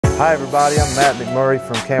Hi everybody, I'm Matt McMurray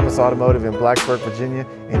from Campus Automotive in Blacksburg, Virginia.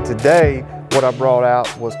 And today, what I brought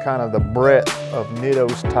out was kind of the breadth of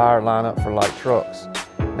Nitto's tire lineup for light trucks.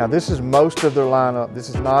 Now this is most of their lineup. This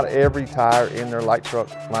is not every tire in their light truck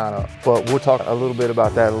lineup, but we'll talk a little bit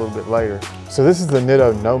about that a little bit later. So this is the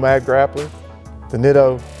Nitto Nomad Grappler, the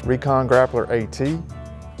Nitto Recon Grappler AT,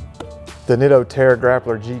 the Nitto Terra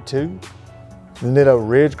Grappler G2, the Nitto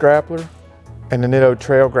Ridge Grappler, and the Nitto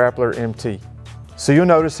Trail Grappler MT. So you'll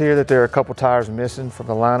notice here that there are a couple tires missing from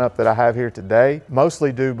the lineup that I have here today,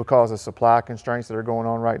 mostly due because of supply constraints that are going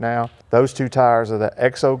on right now. Those two tires are the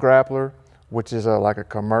Exo Grappler, which is like a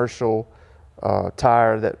commercial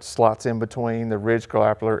tire that slots in between the Ridge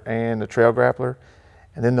Grappler and the Trail Grappler.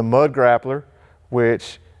 And then the Mud Grappler,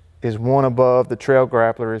 which is one above the Trail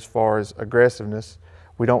Grappler as far as aggressiveness.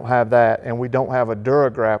 We don't have that, and we don't have a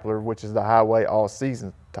Dura Grappler, which is the highway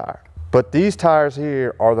all-season tire. But these tires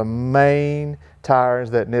here are the main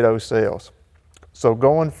tires that Nitto sells. So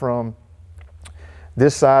going from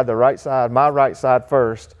this side, the right side, my right side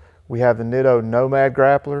first, we have the Nitto Nomad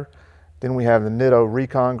Grappler. Then we have the Nitto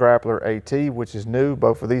Recon Grappler AT, which is new.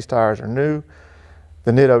 Both of these tires are new.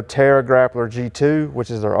 The Nitto Terra Grappler G2,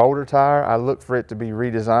 which is their older tire. I look for it to be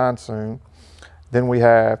redesigned soon. Then we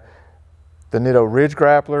have the Nitto Ridge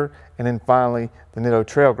Grappler, and then finally the Nitto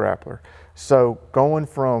Trail Grappler. So going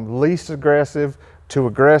from least aggressive to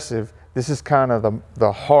aggressive, this is kind of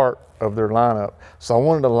the heart of their lineup. So I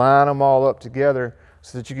wanted to line them all up together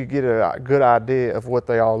so that you could get a good idea of what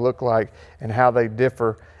they all look like and how they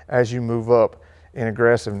differ as you move up in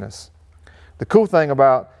aggressiveness. The cool thing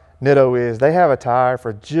about Nitto is they have a tire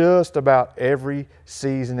for just about every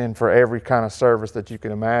season and for every kind of service that you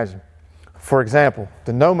can imagine. For example,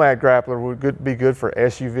 the Nomad Grappler would be good for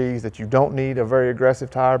SUVs that you don't need a very aggressive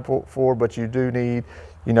tire for, but you do need,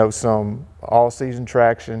 you know, some all-season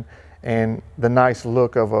traction and the nice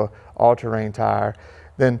look of a all-terrain tire.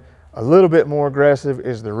 Then a little bit more aggressive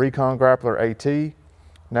is the Recon Grappler AT.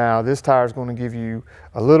 Now this tire is going to give you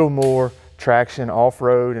a little more traction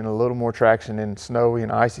off-road and a little more traction in snowy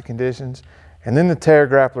and icy conditions. And then the Terra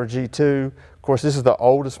Grappler G2, of course this is the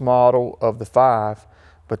oldest model of the 5,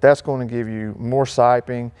 but that's going to give you more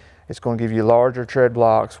siping. It's going to give you larger tread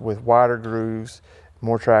blocks with wider grooves,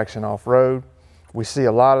 more traction off-road. We see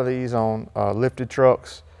a lot of these on lifted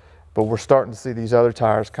trucks, but we're starting to see these other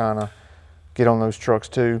tires kind of get on those trucks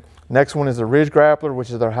too. Next one is the Ridge Grappler, which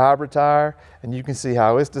is their hybrid tire, and you can see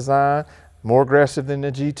how it's designed. More aggressive than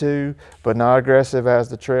the G2, but not aggressive as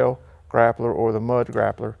the Trail Grappler or the Mud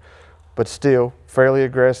Grappler, but still fairly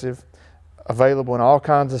aggressive. Available in all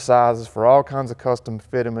kinds of sizes for all kinds of custom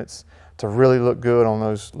fitments to really look good on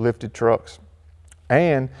those lifted trucks.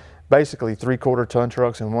 And basically 3/4 ton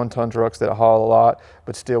trucks and 1 ton trucks that haul a lot,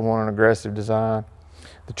 but still want an aggressive design.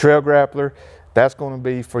 The Trail Grappler, that's going to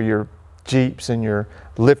be for your Jeeps and your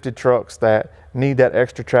lifted trucks that need that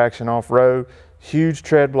extra traction off-road. Huge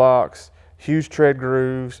tread blocks, huge tread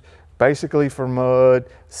grooves, basically for mud,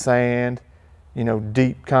 sand, you know,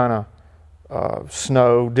 deep kind of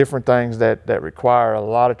snow, different things that require a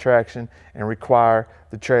lot of traction and require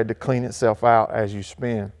the tread to clean itself out as you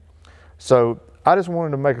spin. So I just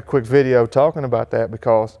wanted to make a quick video talking about that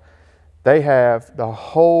because they have the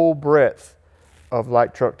whole breadth of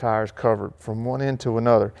light truck tires covered from one end to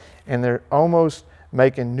another, and they're almost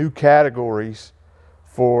making new categories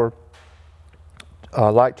for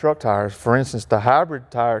light truck tires. For instance, the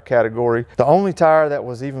hybrid tire category, the only tire that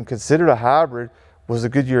was even considered a hybrid was the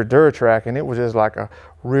Goodyear Duratrack, and it was just like a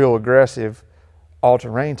real aggressive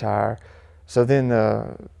all-terrain tire. So then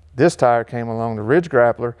this tire came along, the Ridge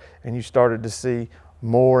Grappler, and you started to see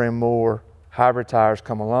more and more hybrid tires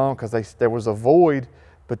come along because there was a void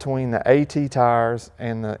between the AT tires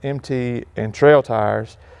and the MT and trail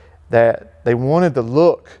tires that they wanted the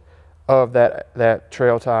look of that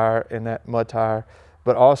trail tire and that mud tire,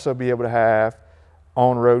 but also be able to have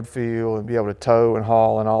on-road feel and be able to tow and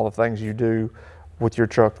haul and all the things you do with your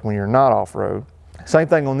truck when you're not off-road. Same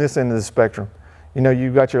thing on this end of the spectrum. You know,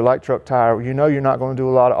 you've got your light truck tire. You know you're not going to do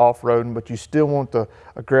a lot of off-roading, but you still want the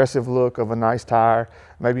aggressive look of a nice tire,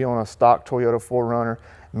 maybe on a stock Toyota 4Runner,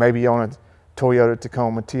 maybe on a Toyota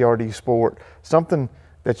Tacoma TRD Sport. Something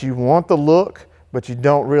that you want the look, but you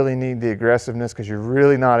don't really need the aggressiveness because you're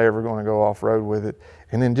really not ever going to go off-road with it.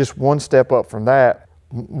 And then just one step up from that,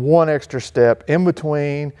 one extra step in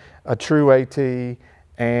between a true AT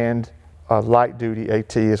and a light duty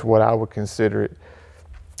AT is what I would consider it.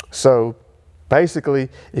 So basically,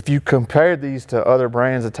 if you compare these to other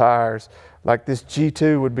brands of tires, like this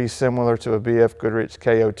G2 would be similar to a BF Goodrich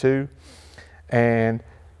KO2, and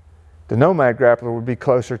The Nomad Grappler would be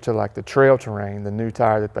closer to like the trail terrain, the new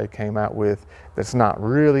tire that they came out with. That's not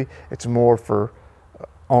really, it's more for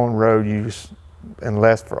on-road use and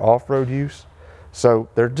less for off-road use. So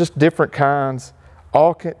they're just different kinds.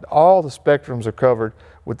 All the spectrums are covered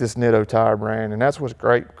with this Nitto tire brand, and that's what's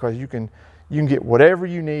great, because you can get whatever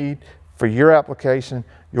you need for your application,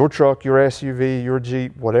 your truck, your SUV, your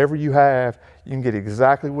Jeep, whatever you have, you can get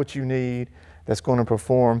exactly what you need that's going to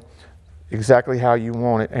perform exactly how you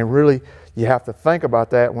want it. And really, you have to think about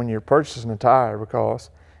that when you're purchasing a tire, because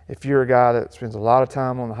if you're a guy that spends a lot of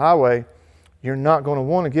time on the highway, you're not going to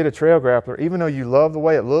want to get a Trail Grappler. Even though you love the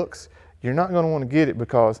way it looks, you're not going to want to get it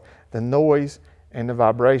because the noise and the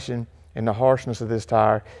vibration and the harshness of this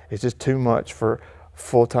tire is just too much for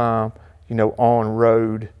full-time, you know,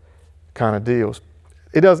 on-road kind of deals.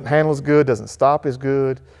 It doesn't handle as good, doesn't stop as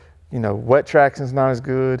good, you know, wet traction is not as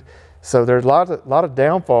good. So there's a lot of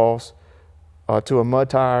downfalls to a mud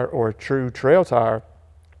tire or a true trail tire.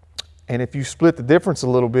 And if you split the difference a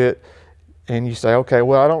little bit and you say, okay,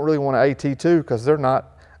 well, I don't really want an AT2 because they're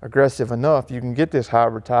not aggressive enough, you can get this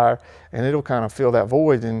hybrid tire and it'll kind of fill that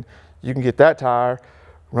void, and you can get that tire,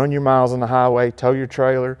 run your miles on the highway, tow your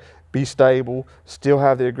trailer, be stable, still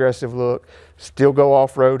have the aggressive look, still go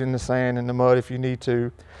off-road in the sand and the mud if you need to.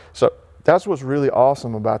 So that's what's really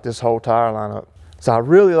awesome about this whole tire lineup. So I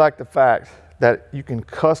really like the fact that you can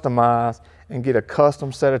customize and get a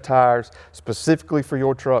custom set of tires specifically for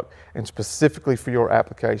your truck and specifically for your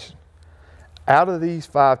application. Out of these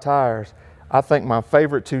 5 tires, I think my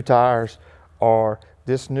favorite 2 tires are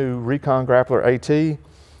this new Recon Grappler AT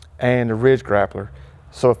and the Ridge Grappler.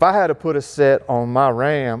 So if I had to put a set on my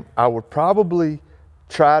Ram, I would probably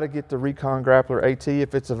try to get the Recon Grappler AT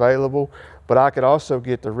if it's available, but I could also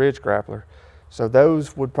get the Ridge Grappler. So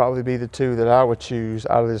those would probably be the 2 that I would choose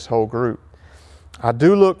out of this whole group. I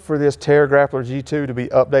do look for this Terra Grappler G2 to be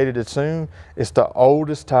updated soon. It's the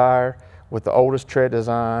oldest tire with the oldest tread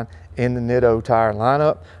design in the Nitto tire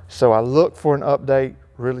lineup. So I look for an update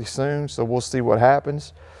really soon, so we'll see what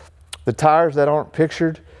happens. The tires that aren't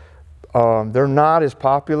pictured, they're not as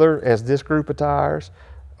popular as this group of tires,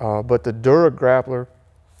 but the Terra Grappler,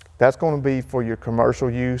 that's going to be for your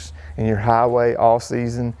commercial use and your highway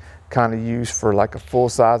all-season kind of use for like a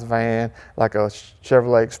full-size van, like a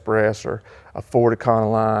Chevrolet Express or a Ford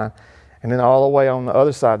Econoline. And then all the way on the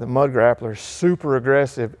other side, the Mud Grappler is super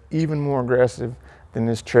aggressive, even more aggressive than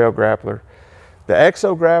this Trail Grappler. The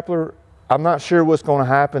Exo Grappler, I'm not sure what's going to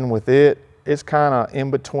happen with it. It's kind of in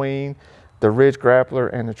between the Ridge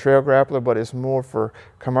Grappler and the Trail Grappler, but it's more for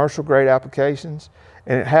commercial grade applications,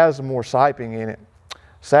 and it has more siping in it.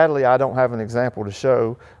 Sadly, I don't have an example to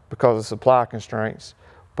show because of supply constraints,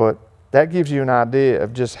 but that gives you an idea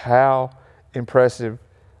of just how impressive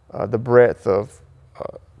the breadth of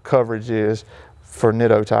coverage is for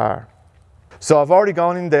Nitto tire. So I've already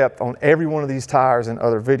gone in depth on every one of these tires in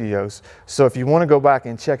other videos. So if you want to go back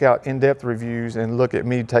and check out in-depth reviews and look at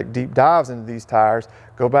me take deep dives into these tires,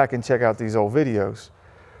 go back and check out these old videos.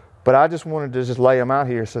 But I just wanted to just lay them out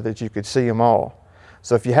here so that you could see them all.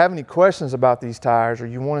 So if you have any questions about these tires, or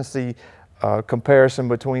you want to see a comparison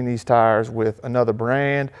between these tires with another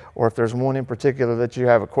brand, or if there's one in particular that you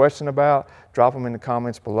have a question about, drop them in the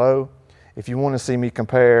comments below. If you want to see me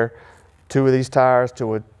compare 2 of these tires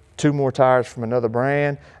to 2 more tires from another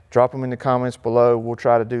brand, drop them in the comments below. We'll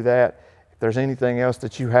try to do that. If there's anything else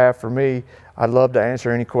that you have for me, I'd love to answer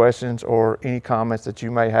any questions or any comments that you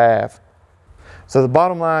may have. So the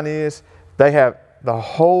bottom line is they have the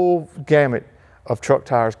whole gamut of truck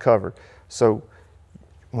tires covered. So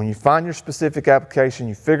when you find your specific application,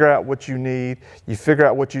 you figure out what you need, you figure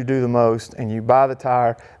out what you do the most, and you buy the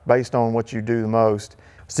tire based on what you do the most,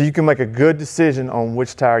 so you can make a good decision on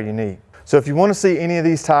which tire you need. So if you want to see any of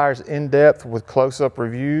these tires in depth with close-up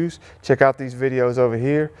reviews, check out these videos over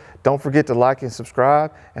here. Don't forget to like and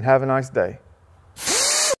subscribe, and have a nice day.